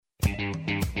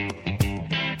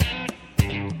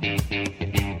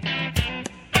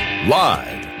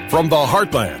Live from the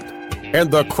heartland and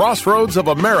the crossroads of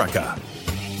America,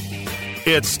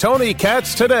 it's Tony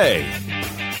Katz Today.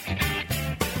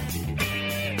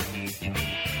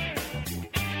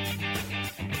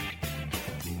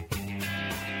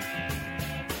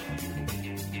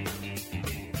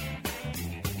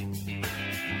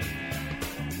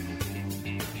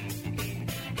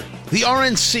 The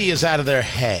RNC is out of their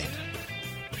head.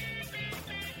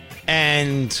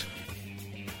 And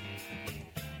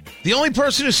the only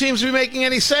person who seems to be making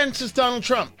any sense is Donald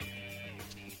Trump.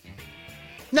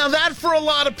 Now, that for a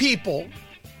lot of people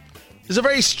is a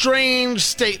very strange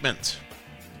statement.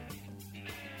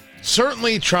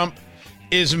 Certainly, Trump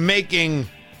is making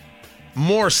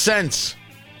more sense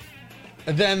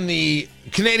than the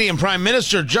Canadian Prime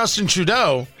Minister, Justin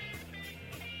Trudeau,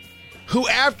 who,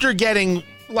 after getting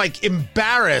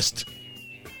embarrassed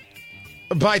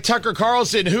by Tucker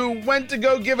Carlson, who went to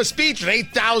go give a speech and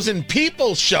 8,000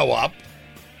 people show up,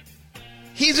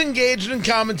 he's engaged in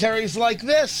commentaries like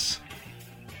this.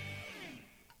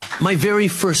 My very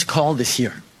first call this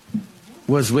year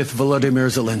was with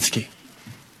Volodymyr Zelensky,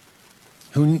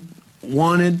 who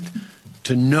wanted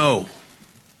to know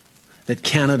that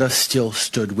Canada still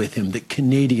stood with him, that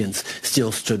Canadians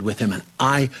still stood with him. And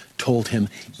I told him,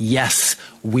 yes,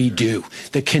 we do.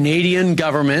 The Canadian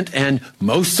government and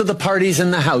most of the parties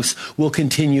in the House will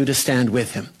continue to stand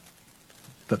with him.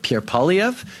 But Pierre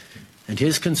Poilievre and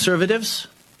his Conservatives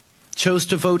chose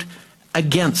to vote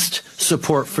against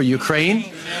support for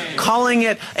Ukraine, calling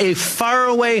it a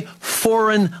faraway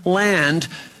foreign land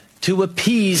to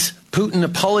appease Putin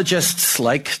apologists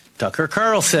like Tucker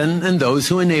Carlson and those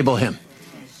who enable him.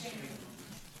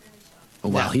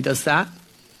 While he does that,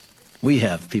 we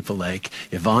have people like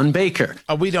Yvonne Baker.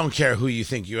 We don't care who you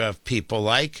think you have people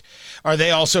like. Are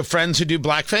they also friends who do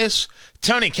blackface?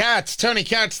 Tony Katz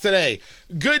Today.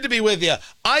 Good to be with you.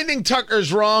 I think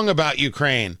Tucker's wrong about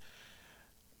Ukraine.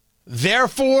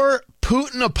 Therefore,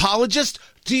 Putin apologist.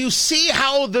 Do you see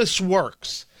how this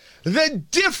works? The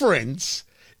difference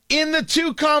in the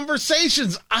two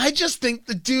conversations. I just think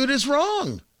the dude is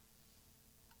wrong.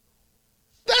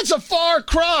 That's a far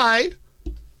cry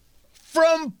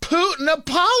from Putin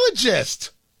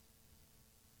apologist.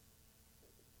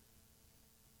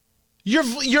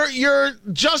 You're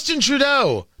Justin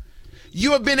Trudeau.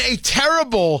 You have been a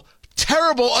terrible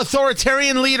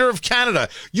authoritarian leader of Canada.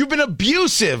 You've been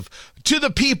abusive to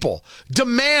the people,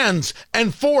 demands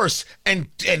and force and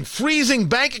freezing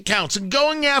bank accounts and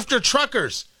going after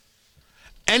truckers.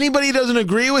 Anybody who doesn't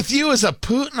agree with you is a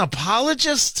Putin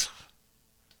apologist?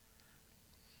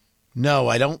 No,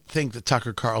 I don't think that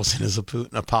Tucker Carlson is a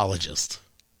Putin apologist.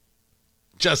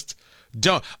 Just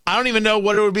don't. I don't even know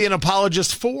what it would be an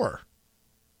apologist for.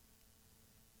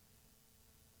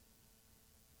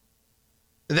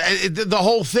 The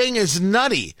whole thing is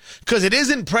nutty because it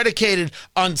isn't predicated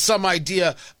on some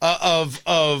idea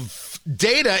of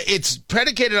data. It's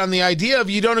predicated on the idea of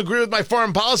you don't agree with my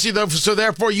foreign policy, so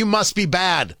therefore you must be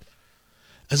bad,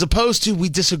 as opposed to we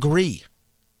disagree.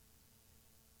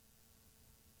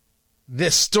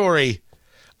 This story,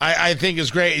 I think,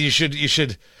 is great. You should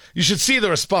see the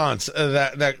response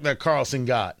that Carlson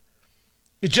got.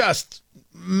 It's just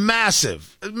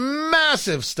massive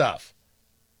stuff.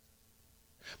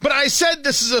 But I said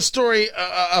this is a story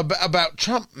about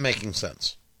Trump making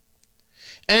sense.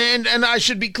 And I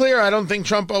should be clear, I don't think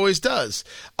Trump always does.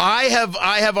 I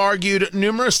have argued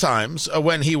numerous times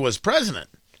when he was president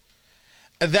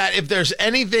that if there's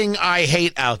anything I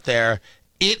hate out there,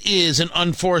 it is an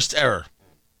unforced error.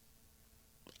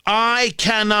 I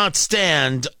cannot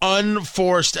stand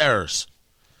unforced errors.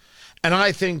 And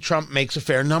I think Trump makes a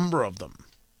fair number of them.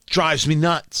 Drives me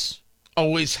nuts.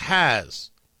 Always has.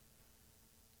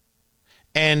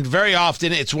 And very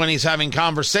often it's when he's having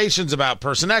conversations about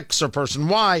person X or person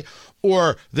Y,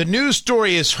 or the news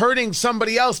story is hurting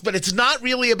somebody else, but it's not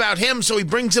really about him, so he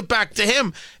brings it back to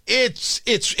him.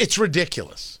 It's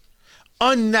ridiculous.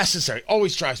 Unnecessary.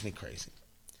 Always drives me crazy.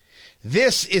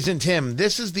 This isn't him.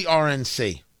 This is the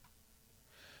RNC.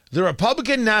 The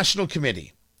Republican National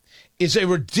Committee is a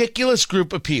ridiculous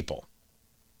group of people.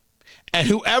 And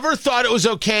whoever thought it was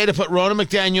okay to put Ronna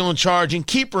McDaniel in charge and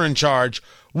keep her in charge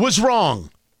was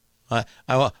wrong. I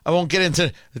won't get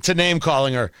into name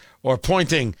calling or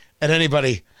pointing at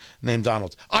anybody named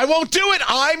Donald. I won't do it.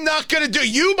 I'm not going to do it.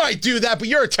 You might do that, but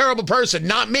you're a terrible person,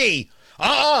 not me.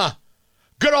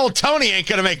 Good old Tony ain't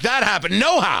going to make that happen.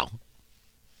 No how.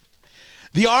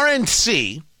 The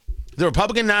RNC, the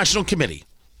Republican National Committee,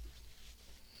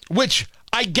 which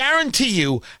I guarantee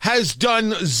you has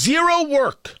done zero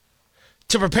work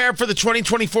to prepare for the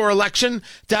 2024 election,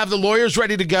 to have the lawyers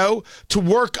ready to go, to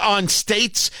work on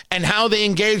states and how they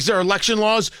engage their election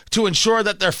laws to ensure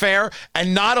that they're fair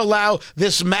and not allow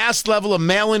this mass level of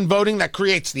mail-in voting that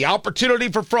creates the opportunity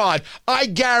for fraud. I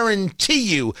guarantee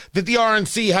you that the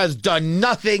RNC has done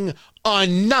nothing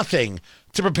on nothing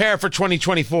to prepare for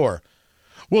 2024.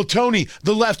 Well, Tony,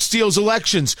 the left steals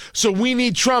elections, so we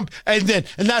need Trump, and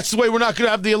that's the way we're not going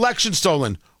to have the election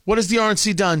stolen. What has the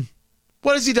RNC done?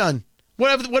 What has he done?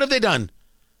 What have they done?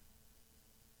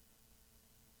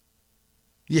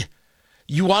 Yeah.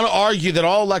 You want to argue that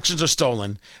all elections are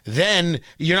stolen, then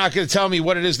you're not going to tell me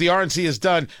what it is the RNC has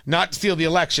done not to steal the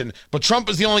election. But Trump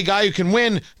is the only guy who can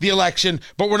win the election,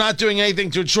 but we're not doing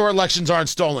anything to ensure elections aren't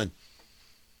stolen.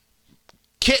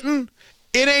 Kitten,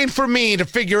 it ain't for me to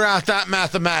figure out that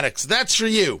mathematics. That's for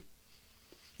you.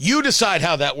 You decide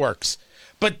how that works.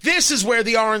 But this is where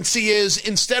the RNC is,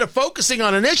 instead of focusing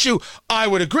on an issue, I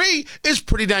would agree, is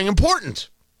pretty dang important.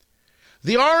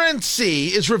 The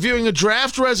RNC is reviewing a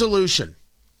draft resolution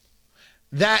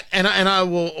that, and I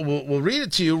will read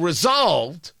it to you,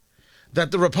 resolved that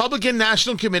the Republican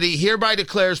National Committee hereby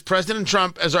declares President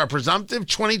Trump as our presumptive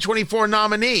 2024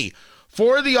 nominee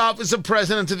for the office of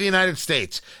President of the United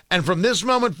States, and from this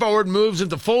moment forward moves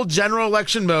into full general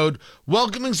election mode,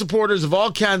 welcoming supporters of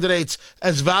all candidates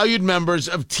as valued members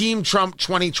of Team Trump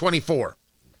 2024.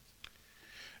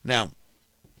 Now,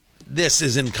 this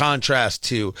is in contrast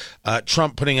to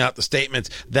Trump putting out the statement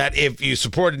that if you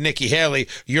supported Nikki Haley,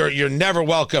 you're never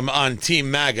welcome on Team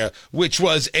MAGA, which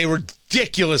was a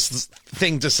ridiculous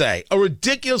thing to say, a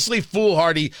ridiculously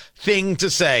foolhardy thing to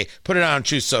say. Put it on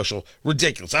Truth Social.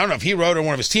 Ridiculous. I don't know if he wrote it or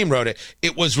one of his team wrote it.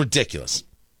 It was ridiculous.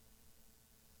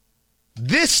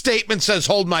 This statement says,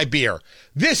 hold my beer.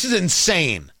 This is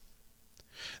insane.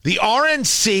 The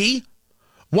RNC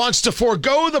wants to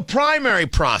forego the primary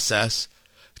process,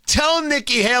 tell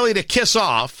Nikki Haley to kiss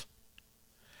off,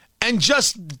 and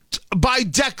just by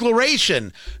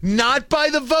declaration, not by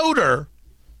the voter,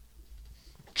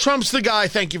 Trump's the guy,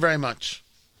 thank you very much.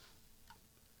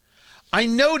 I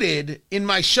noted in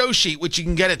my show sheet, which you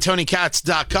can get at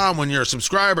TonyKatz.com when you're a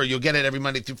subscriber, you'll get it every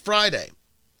Monday through Friday,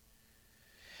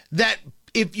 that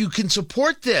if you can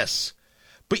support this,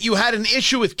 but you had an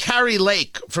issue with Carrie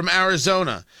Lake from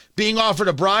Arizona being offered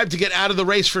a bribe to get out of the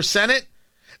race for Senate,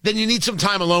 then you need some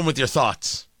time alone with your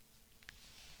thoughts.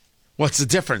 What's the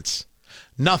difference?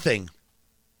 Nothing.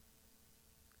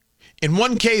 In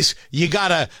one case, you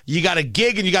got a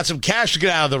gig and you got some cash to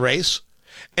get out of the race.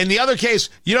 In the other case,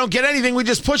 you don't get anything. We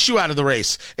just push you out of the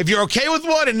race. If you're okay with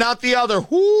one and not the other,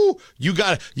 you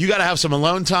got to have some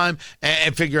alone time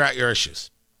and figure out your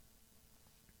issues.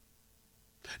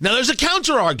 Now, there's a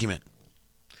counter argument.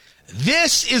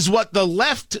 This is what the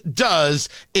left does.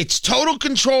 It's total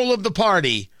control of the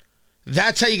party.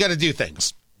 That's how you got to do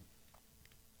things.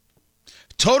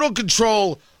 Total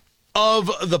control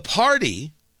of the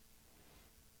party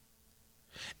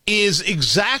is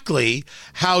exactly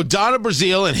how Donna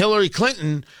Brazile and Hillary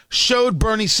Clinton showed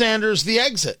Bernie Sanders the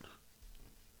exit.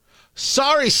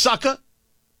 Sorry, sucker.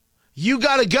 You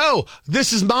got to go.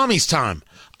 This is mommy's time.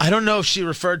 I don't know if she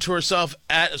referred to herself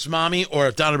as mommy or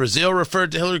if Donna Brazile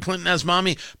referred to Hillary Clinton as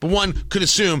mommy, but one could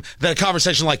assume that a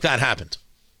conversation like that happened.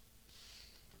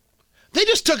 They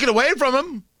just took it away from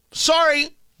him.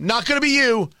 Sorry, not going to be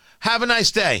you. Have a nice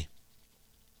day.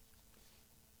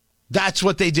 That's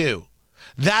what they do.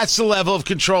 That's the level of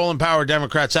control and power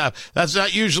Democrats have. That's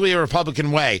not usually a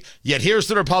Republican way. Yet here's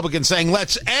the Republican saying,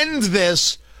 let's end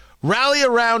this, rally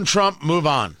around Trump, move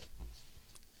on.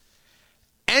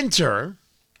 Enter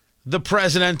the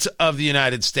President of the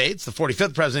United States, the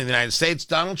 45th President of the United States,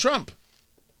 Donald Trump.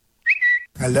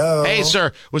 Hello. Hey,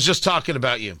 sir, was just talking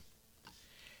about you.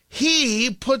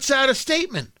 He puts out a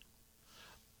statement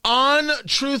on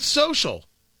Truth Social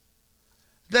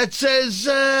that says,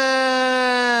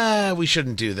 we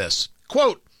shouldn't do this.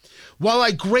 Quote, while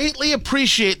I greatly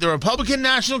appreciate the Republican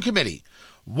National Committee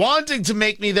wanting to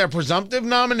make me their presumptive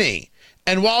nominee,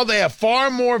 and while they have far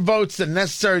more votes than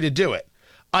necessary to do it,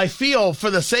 I feel, for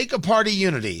the sake of party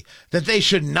unity, that they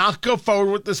should not go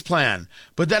forward with this plan,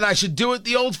 but that I should do it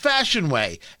the old-fashioned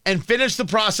way and finish the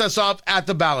process off at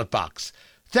the ballot box.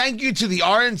 Thank you to the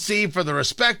RNC for the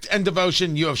respect and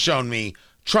devotion you have shown me.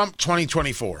 Trump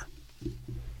 2024.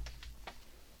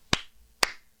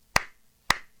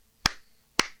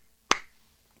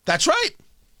 That's right.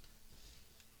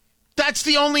 That's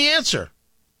the only answer.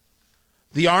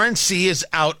 The RNC is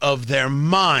out of their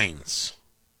minds.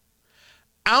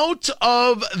 Out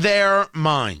of their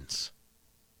minds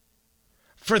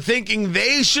for thinking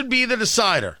they should be the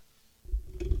decider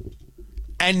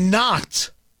and not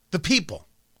the people.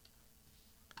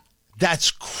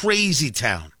 That's crazy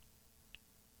town.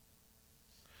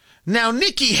 Now,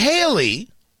 Nikki Haley,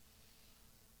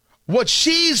 what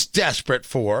she's desperate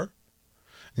for,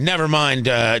 never mind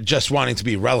just wanting to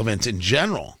be relevant in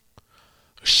general,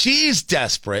 she's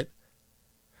desperate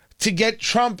to get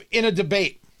Trump in a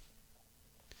debate.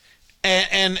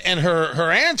 And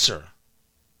her answer,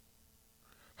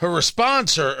 her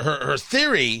response, her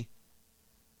theory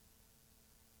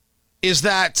is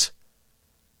that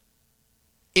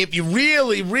if you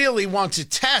really, really want to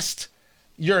test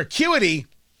your acuity,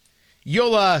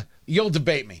 you'll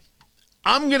debate me.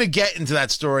 I'm going to get into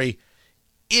that story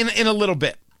in a little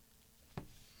bit.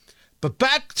 But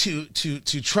back to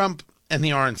Trump and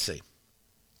the RNC.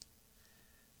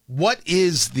 What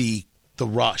is the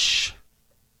rush?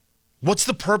 What's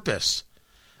the purpose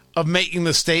of making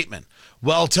this statement?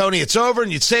 Well, Tony, it's over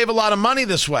and you'd save a lot of money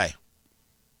this way.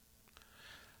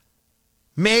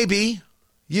 Maybe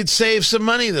you'd save some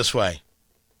money this way.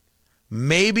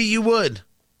 Maybe you would.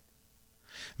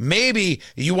 Maybe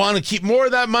you want to keep more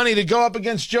of that money to go up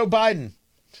against Joe Biden.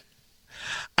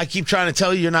 I keep trying to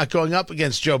tell you you're not going up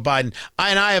against Joe Biden.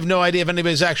 I have no idea if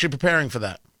anybody's actually preparing for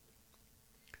that.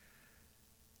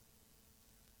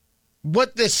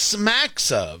 What this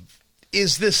smacks of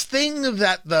is this thing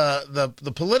that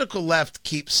the political left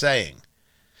keeps saying,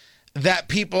 that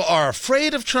people are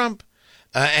afraid of Trump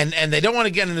and they don't want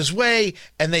to get in his way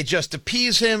and they just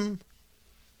appease him.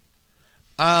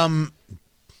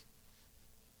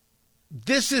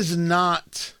 This is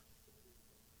not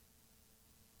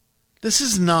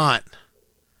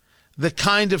the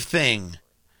kind of thing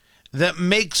that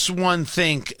makes one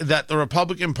think that the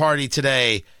Republican Party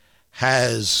today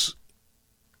has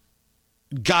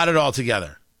got it all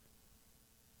together.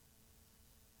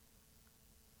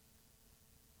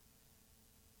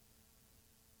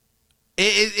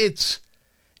 It's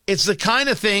the kind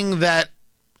of thing that,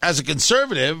 as a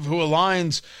conservative who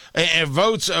aligns and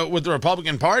votes with the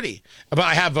Republican Party, but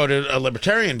I have voted a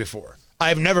Libertarian before. I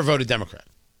have never voted Democrat.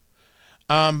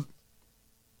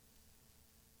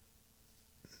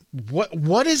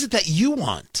 What is it that you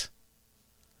want?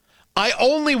 I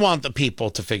only want the people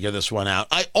to figure this one out.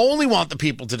 I only want the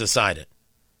people to decide it.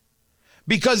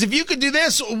 Because if you could do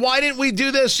this, why didn't we do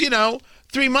this,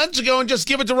 3 months ago and just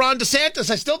give it to Ron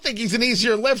DeSantis? I still think he's an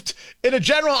easier lift. In a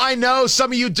general, I know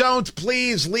some of you don't.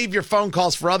 Please leave your phone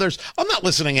calls for others. I'm not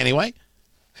listening anyway.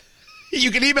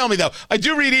 You can email me, though. I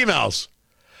do read emails.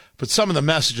 But some of the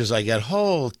messages I get,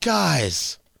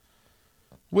 guys,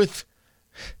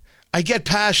 I get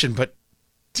passion, but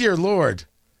dear Lord,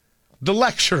 the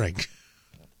lecturing.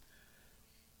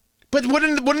 But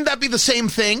wouldn't that be the same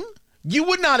thing? You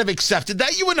would not have accepted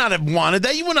that. You would not have wanted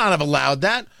that. You would not have allowed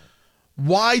that.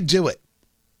 Why do it?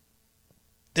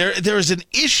 There is an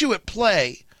issue at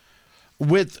play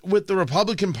with the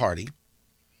Republican Party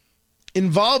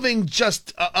involving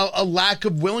just a lack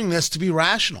of willingness to be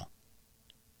rational.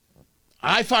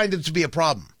 I find it to be a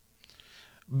problem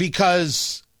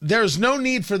because there's no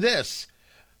need for this.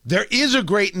 There is a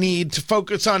great need to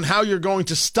focus on how you're going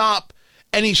to stop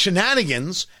any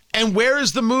shenanigans, and where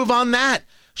is the move on that?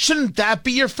 Shouldn't that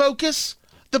be your focus?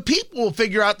 The people will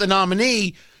figure out the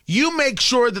nominee. You make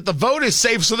sure that the vote is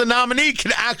safe so the nominee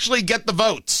can actually get the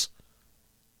votes.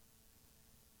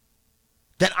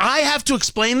 That I have to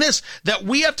explain this, that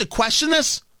we have to question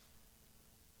this,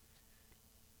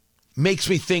 makes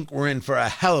me think we're in for a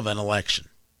hell of an election.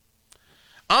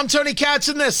 I'm Tony Katz,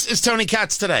 and this is Tony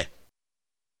Katz Today.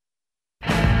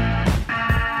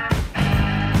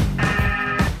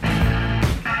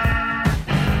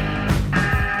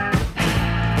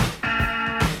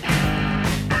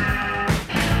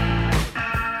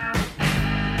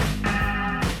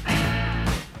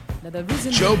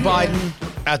 Joe Biden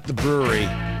at the brewery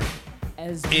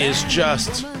is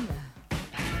just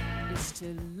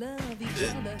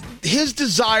his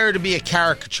desire to be a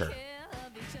caricature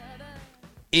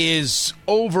is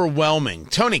overwhelming.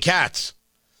 Tony Katz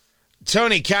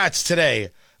Today.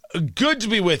 Good to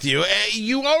be with you.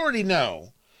 You already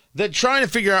know that trying to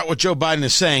figure out what Joe Biden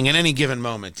is saying at any given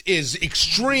moment is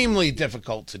extremely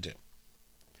difficult to do.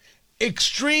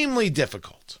 Extremely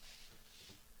difficult.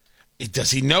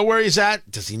 Does he know where he's at?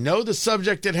 Does he know the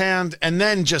subject at hand? And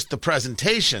then just the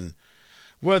presentation,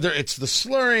 whether it's the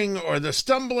slurring or the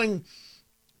stumbling,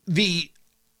 the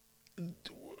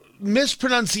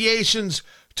mispronunciations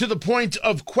to the point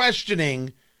of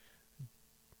questioning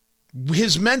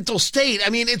his mental state. I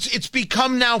mean, it's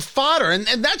become now fodder, and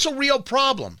that's a real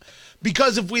problem.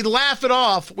 Because if we laugh it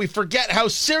off, we forget how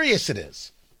serious it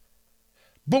is.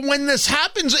 But when this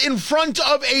happens in front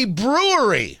of a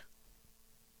brewery,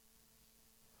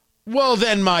 well,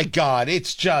 then, my God,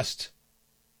 it's just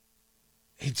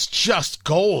It's just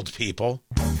gold, people.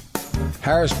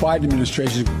 Harris-Biden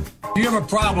administration. You have a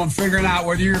problem figuring out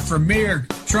whether you're for me or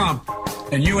Trump,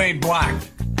 and you ain't black.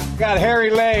 Got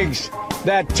hairy legs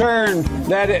that turn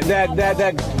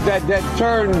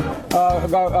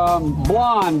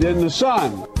blonde in the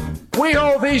sun. We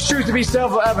hold these truths to be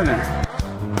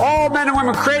self-evident. All men and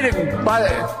women created by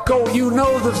the go. You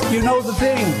know the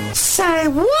thing. Say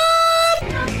what?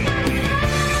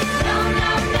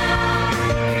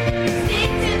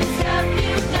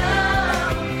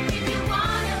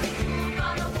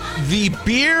 The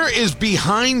beer is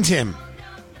behind him.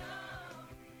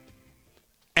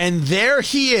 And there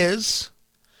he is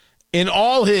in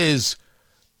all his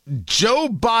Joe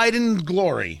Biden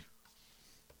glory,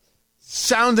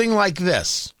 sounding like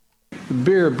this. The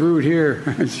beer brewed here,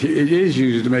 it is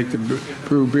used to make the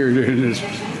brew beer.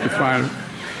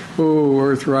 Oh,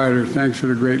 Earth Rider, thanks for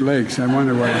the Great Lakes. I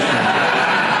wonder why it's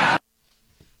called.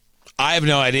 I have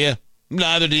no idea.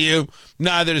 Neither do you.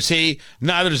 Neither does he.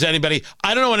 Neither does anybody.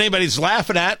 I don't know what anybody's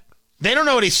laughing at. They don't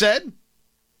know what he said.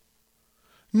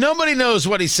 Nobody knows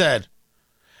what he said.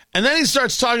 And then he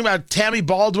starts talking about Tammy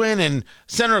Baldwin and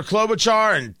Senator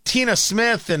Klobuchar and Tina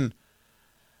Smith, and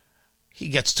he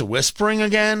gets to whispering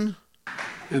again.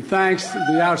 And thanks to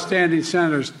the outstanding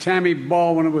senators, Tammy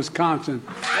Baldwin of Wisconsin,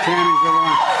 Tammy's the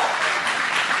one,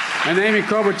 and Amy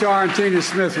Klobuchar and Tina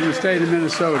Smith from the state of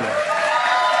Minnesota.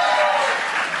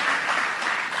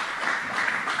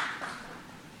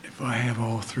 If I have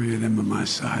all three of them on my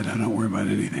side, I don't worry about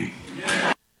anything.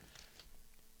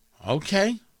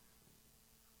 Okay.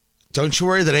 Don't you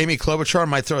worry that Amy Klobuchar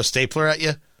might throw a stapler at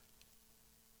you?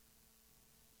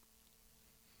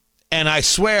 And I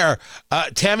swear,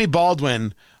 Tammy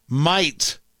Baldwin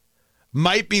might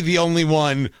be the only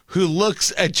one who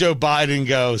looks at Joe Biden and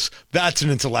goes, that's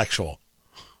an intellectual.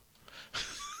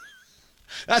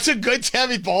 That's a good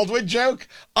Tammy Baldwin joke.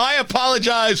 I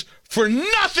apologize for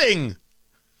nothing.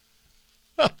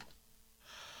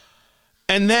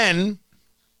 And then,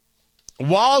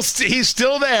 whilst he's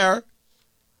still there,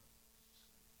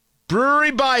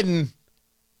 Brewery Biden,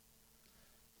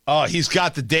 oh, he's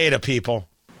got the data, people.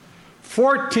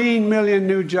 14 million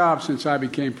new jobs since I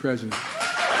became president.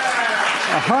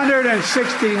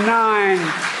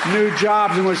 169 new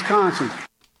jobs in Wisconsin.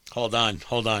 Hold on.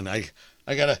 I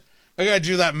gotta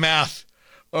do that math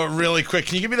really quick.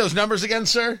 Can you give me those numbers again,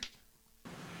 sir?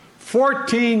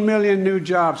 14 million new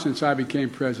jobs since I became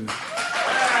president.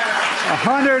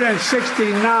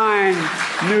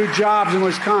 169 new jobs in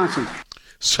Wisconsin.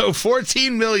 So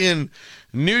 14 million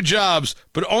new jobs,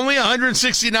 but only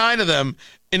 169 of them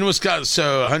in Wisconsin.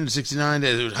 So 169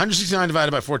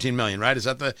 divided by 14 million, right? Is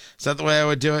that the way I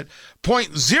would do it?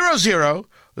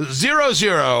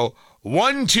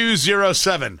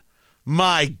 0.00001207.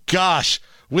 My gosh.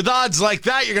 With odds like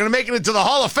that, you're going to make it into the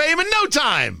Hall of Fame in no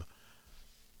time.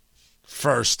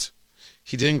 First,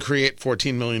 he didn't create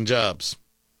 14 million jobs.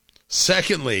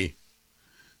 Secondly,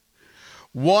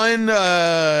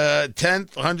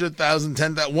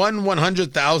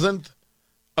 1/100,000th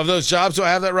of those jobs. Do I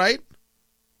have that right?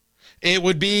 It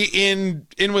would be in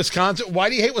Wisconsin. Why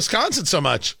do you hate Wisconsin so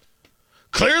much?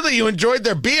 Clearly you enjoyed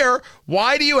their beer.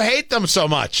 Why do you hate them so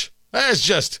much? That is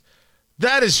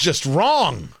just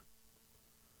wrong.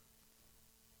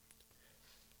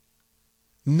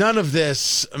 None of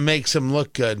this makes him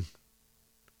look good.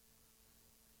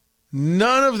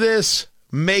 None of this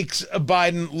makes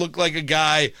Biden look like a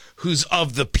guy who's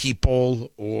of the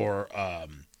people or,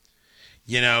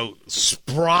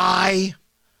 spry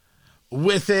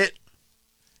with it.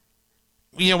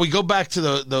 We go back to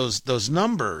those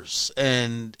numbers,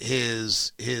 and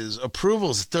his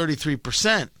approval is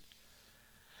 33%.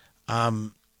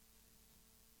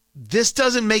 This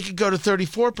doesn't make it go to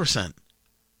 34%.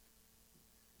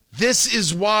 This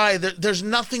is why there's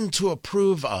nothing to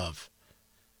approve of.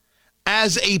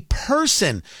 As a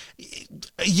person,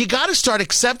 you got to start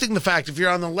accepting the fact, if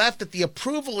you're on the left, that the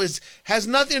approval has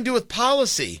nothing to do with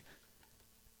policy.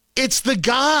 It's the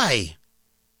guy.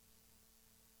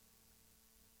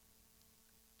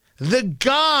 The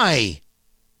guy,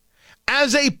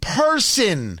 as a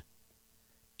person,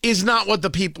 is not what the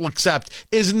people accept,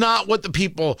 is not what the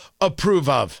people approve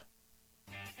of.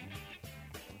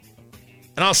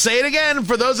 And I'll say it again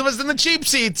for those of us in the cheap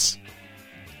seats.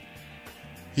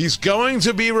 He's going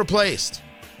to be replaced.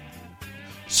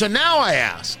 So now I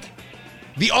ask,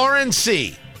 the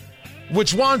RNC,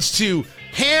 which wants to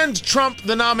hand Trump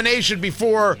the nomination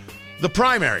before the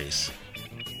primaries,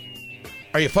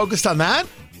 are you focused on that?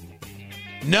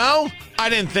 No? I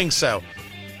didn't think so.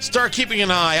 Start keeping an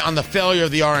eye on the failure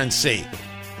of the RNC.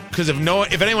 Because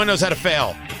if anyone knows how to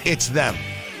fail, it's them.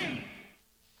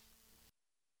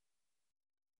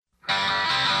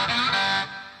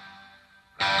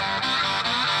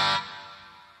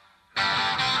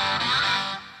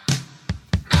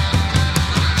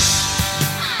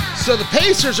 So the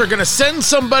Pacers are going to send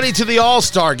somebody to the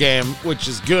All-Star game, which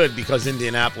is good because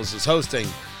Indianapolis is hosting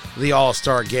the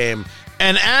All-Star game.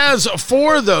 And as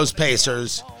for those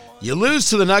Pacers, you lose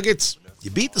to the Nuggets, you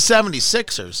beat the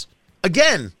 76ers.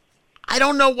 Again, I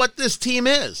don't know what this team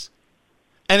is.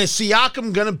 And is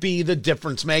Siakam going to be the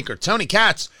difference maker? Tony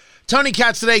Katz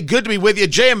today, good to be with you.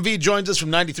 JMV joins us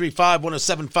from 93.5,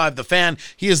 107.5 The Fan.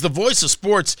 He is the voice of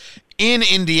sports in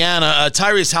Indiana.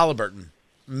 Tyrese Halliburton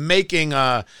making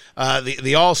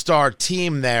the All-Star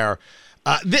team there.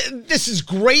 This is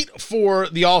great for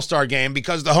the All-Star game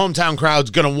because the hometown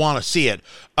crowd's going to want to see it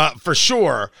for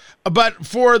sure. But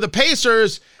for the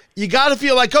Pacers, you got to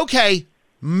feel like, okay,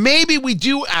 maybe we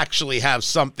do actually have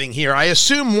something here. I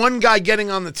assume one guy getting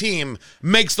on the team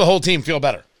makes the whole team feel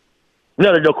better.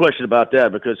 No, there's no question about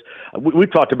that because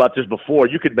we've talked about this before.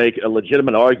 You could make a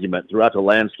legitimate argument throughout the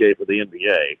landscape of the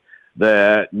NBA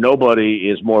that nobody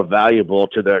is more valuable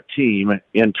to their team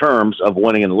in terms of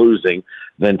winning and losing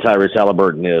than Tyrese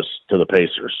Halliburton is to the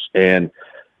Pacers. And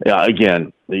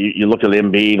again, you look at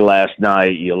Embiid last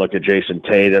night, you look at Jason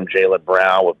Tatum, Jaylen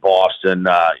Brown with Boston,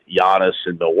 Giannis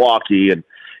in Milwaukee, and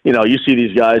you see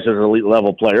these guys as elite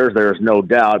level players, there's no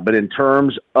doubt. But in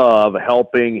terms of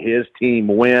helping his team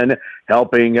win,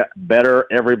 helping better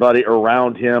everybody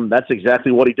around him, that's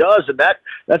exactly what he does. And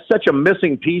that's such a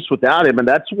missing piece without him. And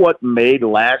that's what made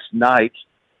last night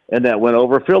and that went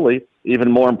over Philly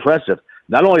even more impressive.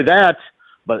 Not only that,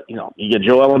 but you get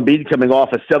Joel Embiid coming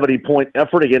off a 70-point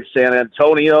effort against San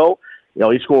Antonio.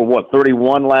 He scored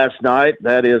 31 last night.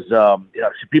 That is,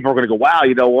 people are going to go, wow,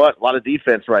 you know what? A lot of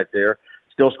defense right there.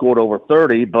 Still scored over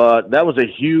 30, but that was a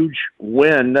huge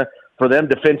win for them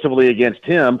defensively against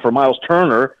him, for Miles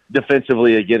Turner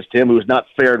defensively against him, who's not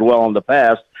fared well in the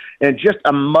past, and just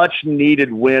a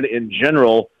much-needed win in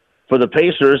general for the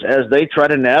Pacers as they try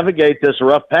to navigate this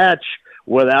rough patch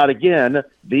without, again,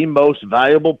 the most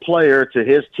valuable player to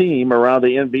his team around the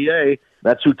NBA.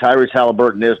 That's who Tyrese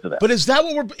Halliburton is to them. But is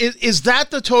that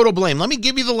the total blame? Let me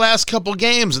give you the last couple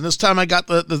games, and this time I got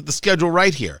the schedule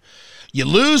right here. You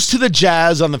lose to the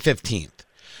Jazz on the 15th.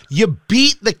 You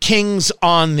beat the Kings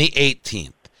on the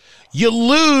 18th. You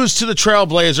lose to the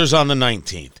Trailblazers on the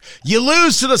 19th. You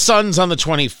lose to the Suns on the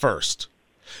 21st.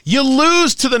 You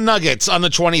lose to the Nuggets on the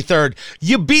 23rd.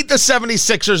 You beat the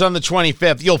 76ers on the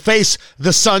 25th. You'll face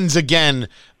the Suns again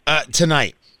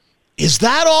tonight. Is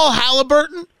that all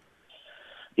Halliburton?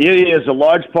 It is a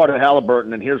large part of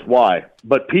Halliburton, and here's why.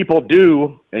 But people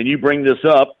do, and you bring this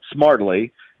up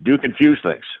smartly, do confuse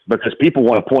things because people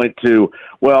want to point to,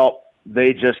 well,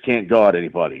 they just can't guard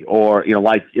anybody. Or,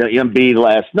 like Embiid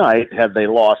last night, have they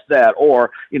lost that?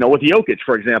 Or, with Jokic,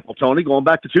 for example, Tony, going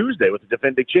back to Tuesday with the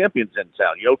defending champions in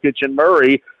town, Jokic and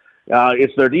Murray,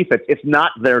 it's their defense. It's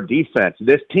not their defense.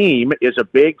 This team is a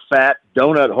big, fat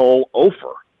donut hole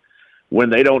offer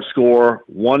when they don't score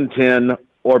 110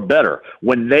 or better.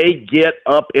 When they get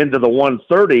up into the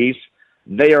 130s,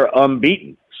 they are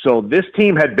unbeaten. So this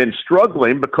team had been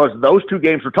struggling because those two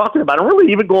games we're talking about, and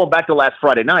really even going back to last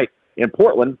Friday night in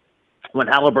Portland when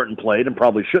Halliburton played and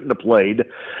probably shouldn't have played,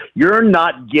 you're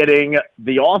not getting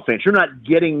the offense. You're not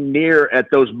getting near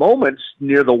at those moments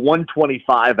near the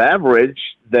 125 average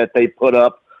that they put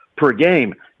up per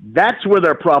game. That's where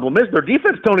their problem is. Their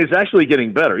defense, Tony, is actually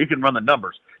getting better. You can run the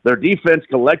numbers. Their defense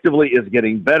collectively is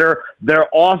getting better. Their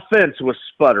offense was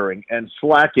sputtering and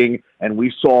slacking, and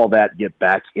we saw that get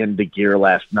back into gear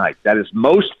last night. That is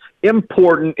most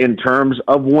important in terms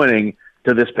of winning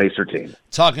to this Pacer team.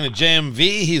 Talking to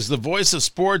JMV, he's the voice of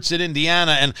sports in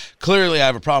Indiana, and clearly I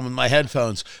have a problem with my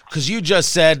headphones because you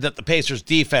just said that the Pacers'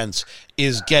 defense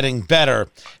is getting better,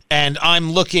 and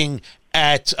I'm looking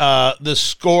at the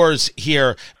scores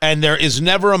here, and there is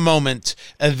never a moment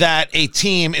that a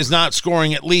team is not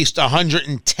scoring at least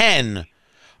 110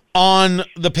 on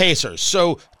the Pacers.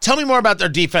 So tell me more about their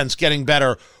defense getting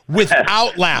better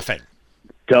without laughing.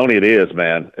 Tony, it is,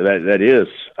 man. That is.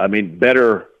 I mean,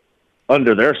 better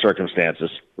under their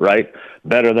circumstances, right?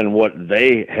 Better than what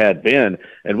they had been.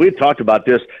 And we've talked about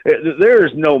this. There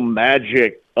is no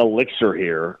magic elixir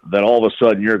here that all of a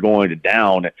sudden you're going to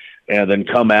down and then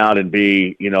come out and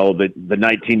be, the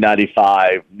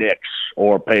 1995 Knicks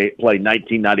or play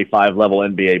 1995 level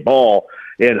NBA ball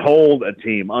and hold a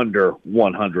team under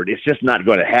 100. It's just not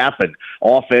going to happen.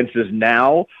 Offenses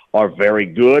now are very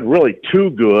good, really too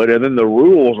good, and then the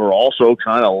rules are also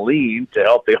kind of lean to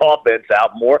help the offense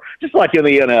out more, just like in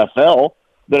the NFL,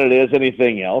 than it is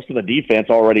anything else, and the defense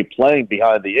already playing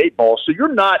behind the eight ball. So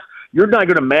you're not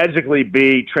going to magically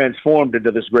be transformed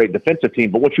into this great defensive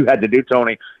team. But what you had to do,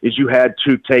 Tony, is you had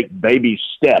to take baby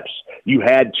steps. You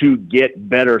had to get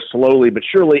better slowly but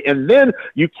surely, and then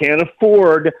you can't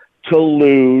afford to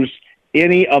lose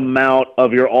any amount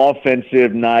of your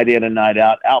offensive night in and night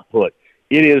out output.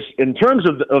 It is, in terms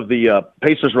of the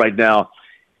Pacers right now,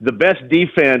 the best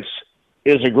defense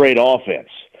is a great offense.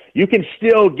 You can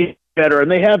still get better,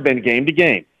 and they have been game to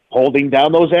game, holding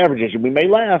down those averages. And we may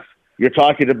laugh. You're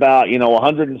talking about,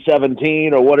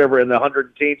 117 or whatever in the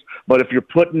 100 teens, but if you're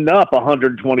putting up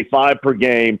 125 per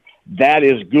game, that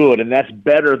is good, and that's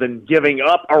better than giving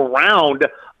up around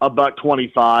about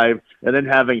 25 and then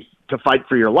having to fight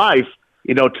for your life,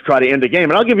 to try to end the game.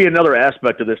 And I'll give you another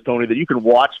aspect of this, Tony, that you can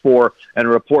watch for and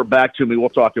report back to me. We'll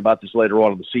talk about this later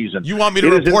on in the season. You want me to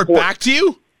report back to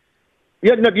you?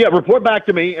 Yeah, report back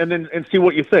to me and see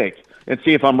what you think and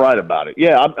see if I'm right about it.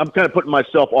 Yeah, I'm kind of putting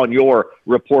myself on your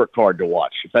report card to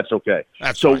watch, if that's okay.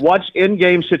 So watch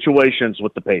in-game situations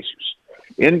with the Pacers.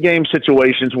 In-game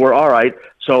situations where, all right,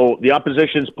 so the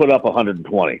opposition's put up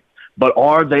 120, but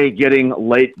are they getting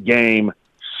late-game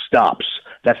stops?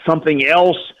 That's something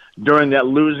else during that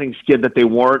losing skid that they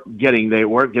weren't getting. They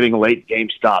weren't getting late-game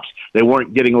stops. They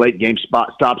weren't getting late-game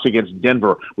stops against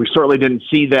Denver. We certainly didn't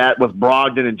see that with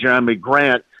Brogdon and Jeremy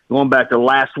Grant going back to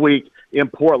last week in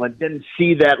Portland. Didn't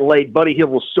see that late. Buddy Hield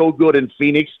was so good in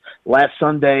Phoenix last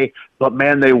Sunday, but,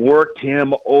 man, they worked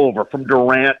him over from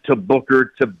Durant to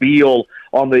Booker to Beal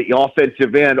on the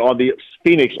offensive end, on the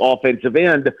Phoenix offensive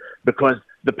end, because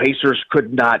the Pacers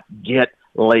could not get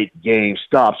late-game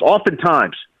stops.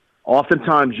 Oftentimes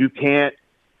you can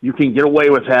get away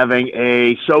with having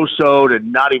a so-so to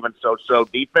not even so-so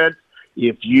defense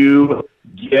if you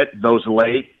get those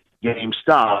late-game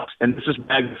stops, and this is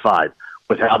magnified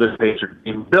with how this Pacers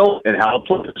team built and how it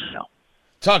plays now.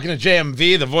 Talking to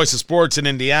JMV, the voice of sports in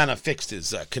Indiana, fixed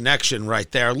his connection right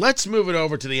there. Let's move it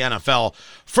over to the NFL.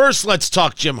 First, let's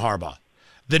talk Jim Harbaugh,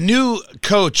 the new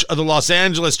coach of the Los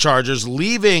Angeles Chargers,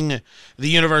 leaving the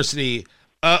University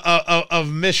of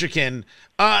Michigan.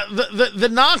 The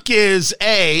knock is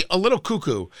A, a little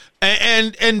cuckoo,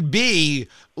 and B,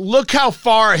 look how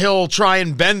far he'll try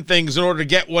and bend things in order to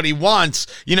get what he wants.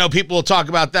 People will talk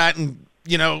about that and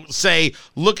say,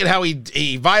 look at how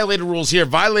he violated rules here,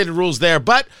 violated rules there,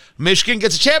 but Michigan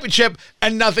gets a championship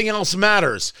and nothing else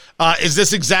matters. Is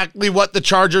this exactly what the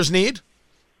Chargers need?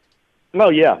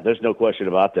 Oh, yeah, there's no question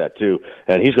about that, too.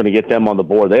 And he's going to get them on the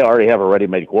board. They already have a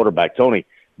ready-made quarterback. Tony,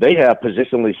 they have,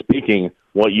 positionally speaking,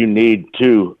 what you need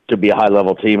to be a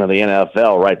high-level team in the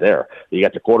NFL right there. You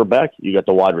got the quarterback, you got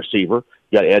the wide receiver,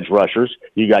 you got edge rushers,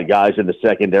 you got guys in the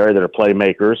secondary that are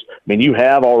playmakers. I mean, you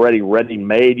have already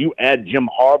ready-made. You add Jim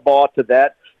Harbaugh to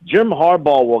that. Jim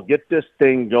Harbaugh will get this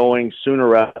thing going sooner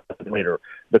rather than later.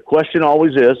 The question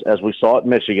always is, as we saw at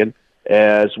Michigan,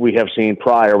 as we have seen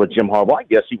prior with Jim Harbaugh, I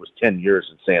guess he was 10 years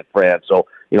in San Fran, so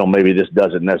maybe this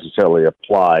doesn't necessarily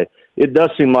apply. It does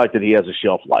seem like that he has a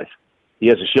shelf life. He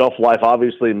has a shelf life,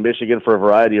 obviously, in Michigan for a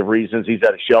variety of reasons. He's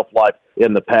had a shelf life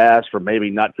in the past for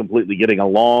maybe not completely getting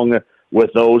along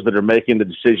with those that are making the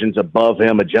decisions above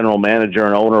him, a general manager,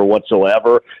 an owner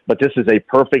whatsoever. But this is a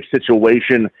perfect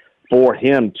situation for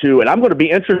him, too. And I'm going to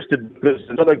be interested because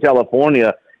in Southern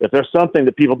California, if there's something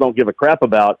that people don't give a crap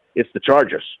about, it's the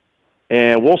Chargers.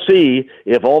 And we'll see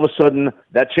if all of a sudden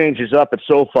that changes up at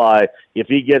SoFi, if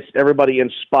he gets everybody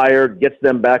inspired, gets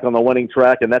them back on the winning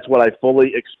track, and that's what I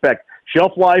fully expect.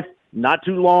 Shelf life, not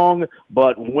too long,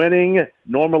 but winning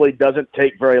normally doesn't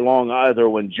take very long either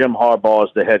when Jim Harbaugh is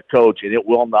the head coach, and it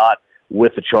will not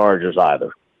with the Chargers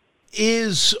either.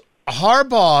 Is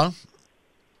Harbaugh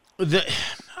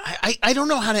I don't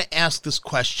know how to ask this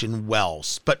question well,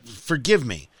 but forgive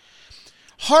me.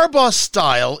 Harbaugh's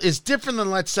style is different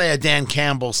than, let's say, a Dan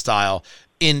Campbell style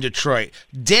in Detroit.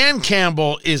 Dan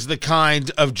Campbell is the kind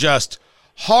of just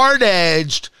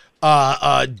hard-edged,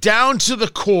 down to the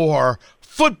core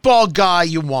football guy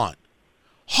you want.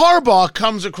 Harbaugh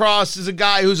comes across as a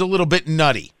guy who's a little bit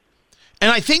nutty.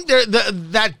 And I think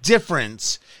that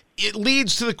difference, it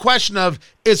leads to the question of,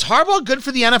 is Harbaugh good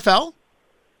for the NFL?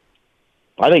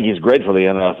 I think he's great for the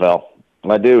NFL.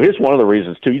 I do. Here's one of the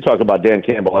reasons, too. You talk about Dan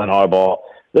Campbell and Harbaugh.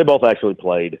 They both actually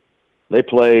played. They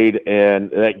played,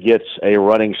 and that gets a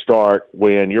running start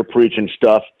when you're preaching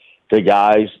stuff to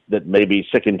guys that may be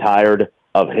sick and tired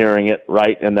of hearing it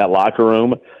right in that locker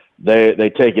room.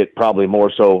 They take it probably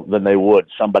more so than they would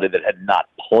somebody that had not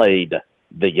played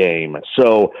the game.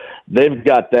 So they've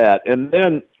got that. And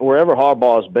then wherever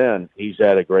Harbaugh's been, he's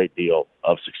had a great deal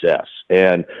of success.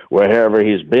 And wherever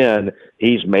he's been,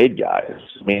 he's made guys.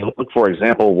 I mean, look, for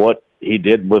example, what he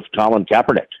did with Colin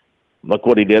Kaepernick. Look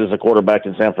what he did as a quarterback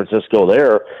in San Francisco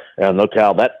there, and look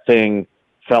how that thing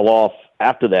fell off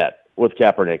after that with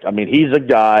Kaepernick. I mean, he's a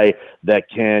guy that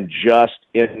can just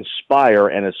inspire,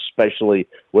 and especially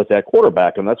with that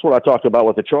quarterback. And that's what I talked about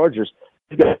with the Chargers.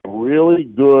 He's got a really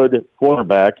good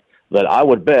quarterback that I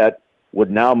would bet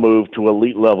would now move to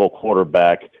elite level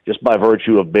quarterback just by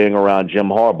virtue of being around Jim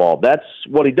Harbaugh. That's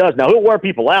what he does. Now, he'll wear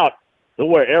people out. He'll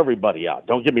wear everybody out.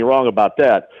 Don't get me wrong about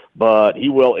that. But he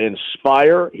will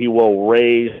inspire. He will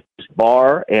raise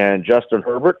Barr and Justin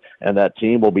Herbert, and that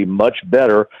team will be much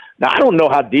better. Now, I don't know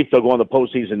how deep they'll go in the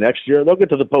postseason next year. They'll get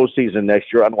to the postseason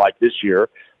next year, unlike this year.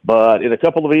 But in a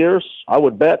couple of years, I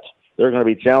would bet they're going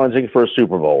to be challenging for a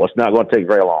Super Bowl. It's not going to take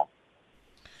very long.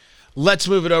 Let's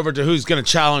move it over to who's going to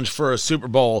challenge for a Super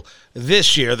Bowl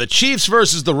this year. The Chiefs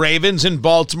versus the Ravens in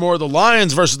Baltimore. The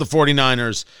Lions versus the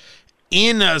 49ers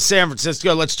in San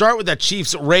Francisco. Let's start with that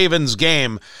Chiefs-Ravens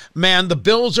game. Man, the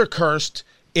Bills are cursed.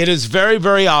 It is very,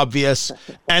 very obvious.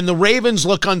 And the Ravens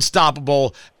look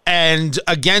unstoppable. And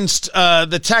against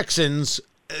the Texans,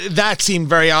 that seemed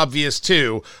very obvious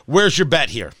too. Where's your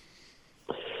bet here?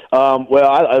 San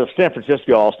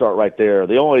Francisco, I'll start right there.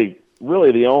 The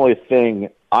only thing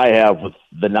I have with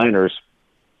the Niners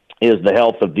is the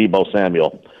health of Deebo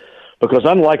Samuel. Because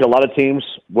unlike a lot of teams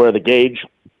where the gauge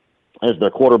is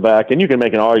their quarterback, and you can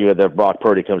make an argument that if Brock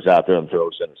Purdy comes out there and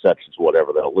throws interceptions,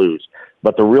 whatever, they'll lose.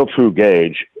 But the real true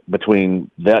gauge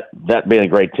between that being a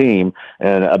great team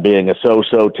and being a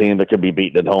so-so team that could be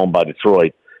beaten at home by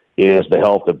Detroit is the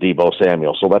health of Deebo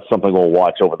Samuel. So that's something we'll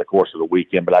watch over the course of the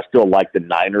weekend. But I still like the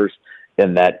Niners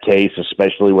in that case,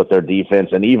 especially with their defense,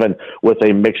 and even with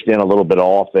they mixed in a little bit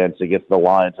of offense against the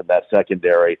Lions in that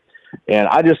secondary. And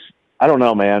I don't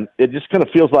know, man. It just kind of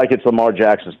feels like it's Lamar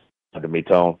Jackson's to me,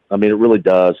 Tone. I mean, it really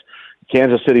does.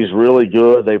 Kansas City's really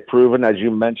good. They've proven, as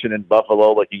you mentioned, in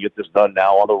Buffalo, they can get this done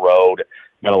now on the road.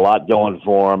 Got a lot going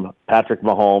for them. Patrick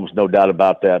Mahomes, no doubt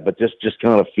about that. But this just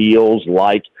kind of feels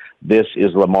like this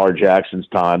is Lamar Jackson's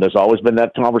time. There's always been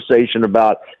that conversation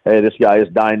about, hey, this guy is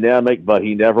dynamic, but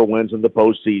he never wins in the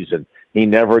postseason. He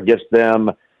never gets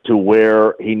them to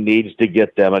where he needs to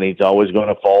get them, and he's always going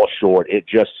to fall short. It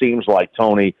just seems like,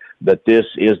 Tony, that this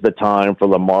is the time for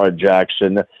Lamar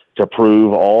Jackson to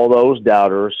prove all those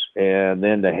doubters and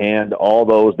then to hand all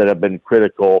those that have been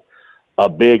critical a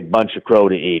big bunch of crow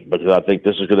to eat, because I think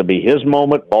this is going to be his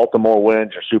moment. Baltimore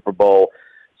wins your Super Bowl.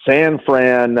 San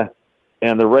Fran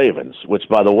and the Ravens, which,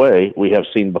 by the way, we have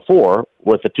seen before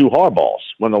with the two Harbaughs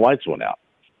when the lights went out.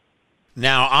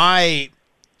 Now,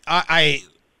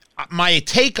 my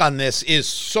take on this is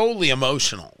solely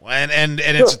emotional, and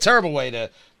it's a terrible way to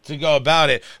go about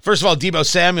it. First of all, Deebo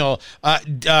Samuel,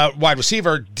 wide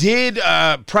receiver, did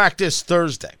practice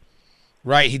Thursday.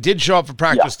 Right, he did show up for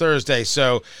practice Thursday,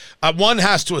 so one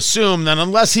has to assume that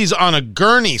unless he's on a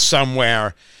gurney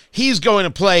somewhere, he's going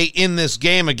to play in this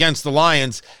game against the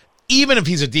Lions, even if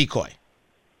he's a decoy.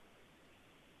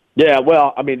 Yeah,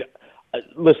 well, I mean,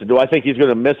 listen, do I think he's going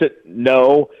to miss it?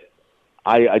 No.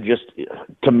 I just,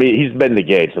 to me, he's been the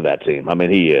gauge for that team. I mean,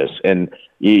 he is. And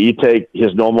you take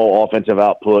his normal offensive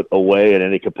output away in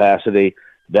any capacity,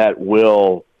 that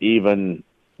will even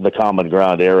the common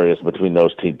ground areas between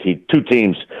those two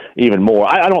teams even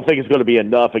more. I don't think it's going to be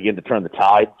enough, again, to turn the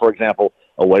tide, for example,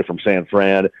 away from San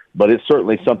Fran, but it's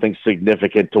certainly something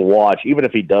significant to watch, even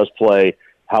if he does play,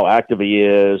 how active he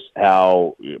is,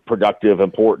 how productive,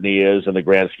 important he is in the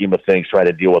grand scheme of things, trying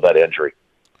to deal with that injury.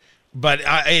 But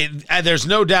there's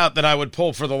no doubt that I would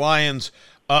pull for the Lions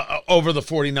over the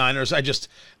 49ers. I just,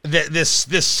 this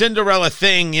Cinderella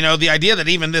thing, the idea that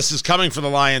even this is coming for the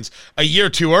Lions a year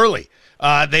too early,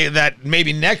 that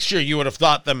maybe next year you would have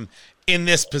thought them in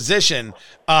this position,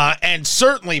 and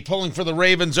certainly pulling for the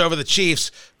Ravens over the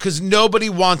Chiefs, because nobody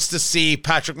wants to see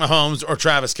Patrick Mahomes or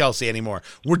Travis Kelce anymore.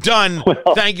 We're done.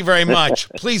 Thank you very much.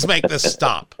 Please make this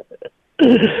stop.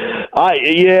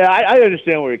 I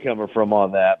understand where you're coming from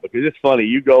on that, because it's funny.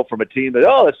 You go from a team that,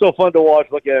 it's so fun to watch,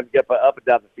 look at them get up and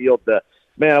down the field, to,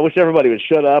 man, I wish everybody would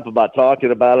shut up about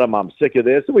talking about them. I'm sick of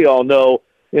this. We all know,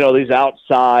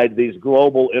 these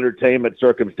global entertainment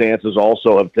circumstances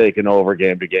also have taken over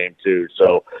game to game too.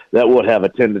 So that would have a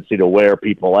tendency to wear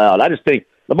people out. I just think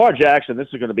Lamar Jackson, this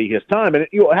is going to be his time. And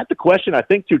you have to question, I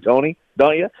think, too, Tony,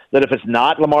 don't you, that if it's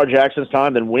not Lamar Jackson's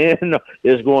time, then when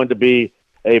is going to be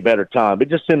a better time? It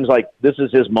just seems like this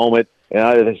is his moment. And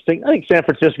I think San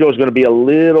Francisco is going to be a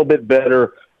little bit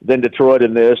better than Detroit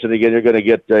in this. And again, you're going to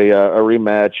get a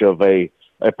rematch of a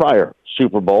prior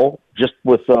Super Bowl, just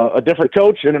with a different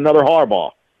coach and another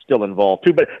Harbaugh still involved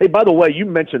too. But hey, by the way, you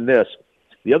mentioned this.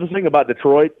 The other thing about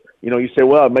Detroit, you say,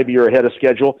 well, maybe you're ahead of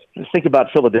schedule. Just think about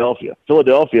Philadelphia.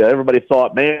 Everybody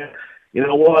thought, man, you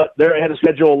know what? They're ahead of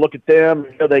schedule. Look at them.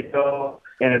 Here they go.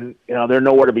 And, they're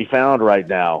nowhere to be found right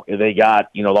now. They got,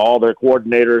 all their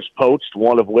coordinators poached,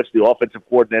 one of which the offensive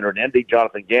coordinator in Indy,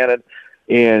 Jonathan Gannon.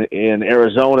 in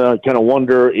Arizona. Kind of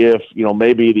wonder if,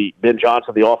 maybe the Ben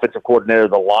Johnson, the offensive coordinator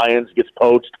of the Lions, gets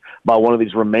poached by one of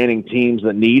these remaining teams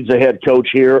that needs a head coach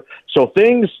here. So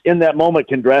things in that moment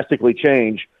can drastically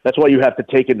change. That's why you have to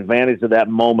take advantage of that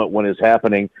moment when it's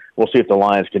happening. We'll see if the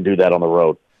Lions can do that on the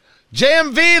road.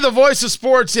 JMV, the voice of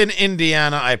sports in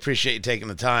Indiana. I appreciate you taking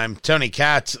the time. Tony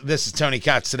Katz, this is Tony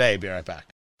Katz Today. Be right back.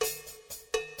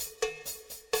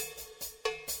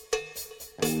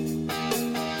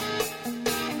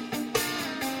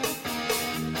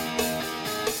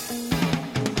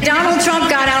 Donald Trump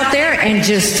got out there and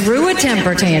just threw a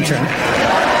temper tantrum.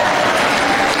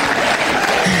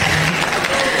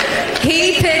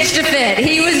 He pitched a fit.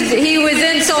 He was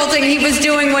insulting. He was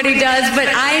doing what he does, but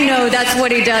I know that's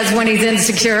what he does when he's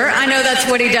insecure. I know that's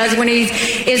what he does when he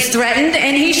is threatened,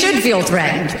 and he should feel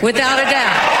threatened, without a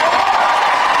doubt.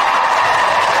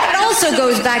 It also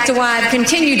goes back to why I've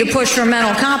continued to push for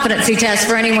mental competency tests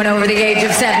for anyone over the age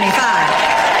of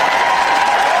 75.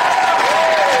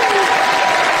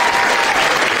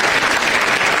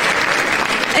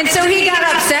 And so he got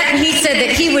upset, and he said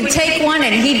that he would take one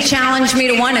and he'd challenge me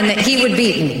to one and that he would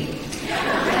beat me.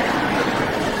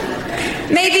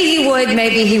 Maybe he would,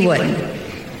 maybe he wouldn't.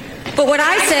 But what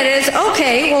I said is,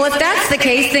 okay, well, if that's the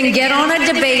case, then get on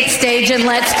a debate stage and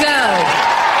let's go.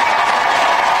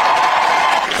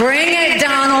 Bring it,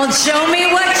 Donald. Show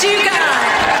me what you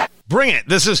got. Bring it.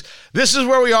 This is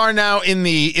where we are now in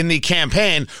the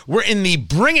campaign. We're in the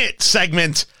bring it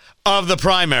segment of the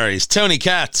primaries. Tony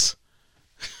Katz.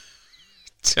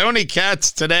 Tony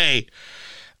Katz Today.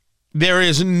 There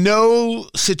is no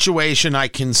situation I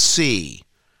can see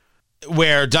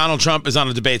where Donald Trump is on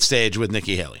a debate stage with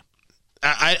Nikki Haley.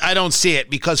 I don't see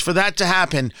it, because for that to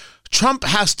happen, Trump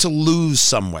has to lose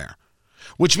somewhere,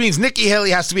 which means Nikki Haley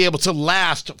has to be able to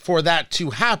last for that to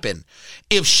happen.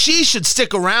 If she should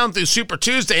stick around through Super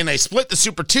Tuesday and they split the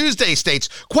Super Tuesday states,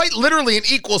 quite literally an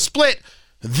equal split,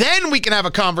 then we can have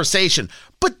a conversation.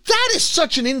 But that is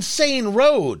such an insane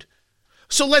road.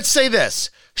 So let's say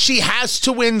this. She has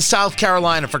to win South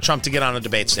Carolina for Trump to get on a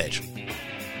debate stage.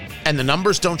 And the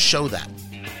numbers don't show that.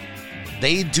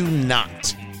 They do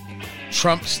not.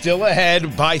 Trump's still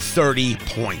ahead by 30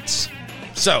 points.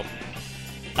 So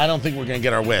I don't think we're going to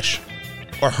get our wish.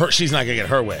 Or she's not going to get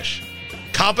her wish.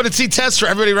 Competency tests for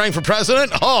everybody running for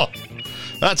president? Oh,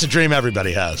 that's a dream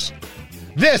everybody has.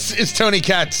 This is Tony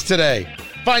Katz Today.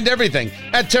 Find everything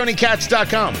at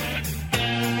TonyKatz.com.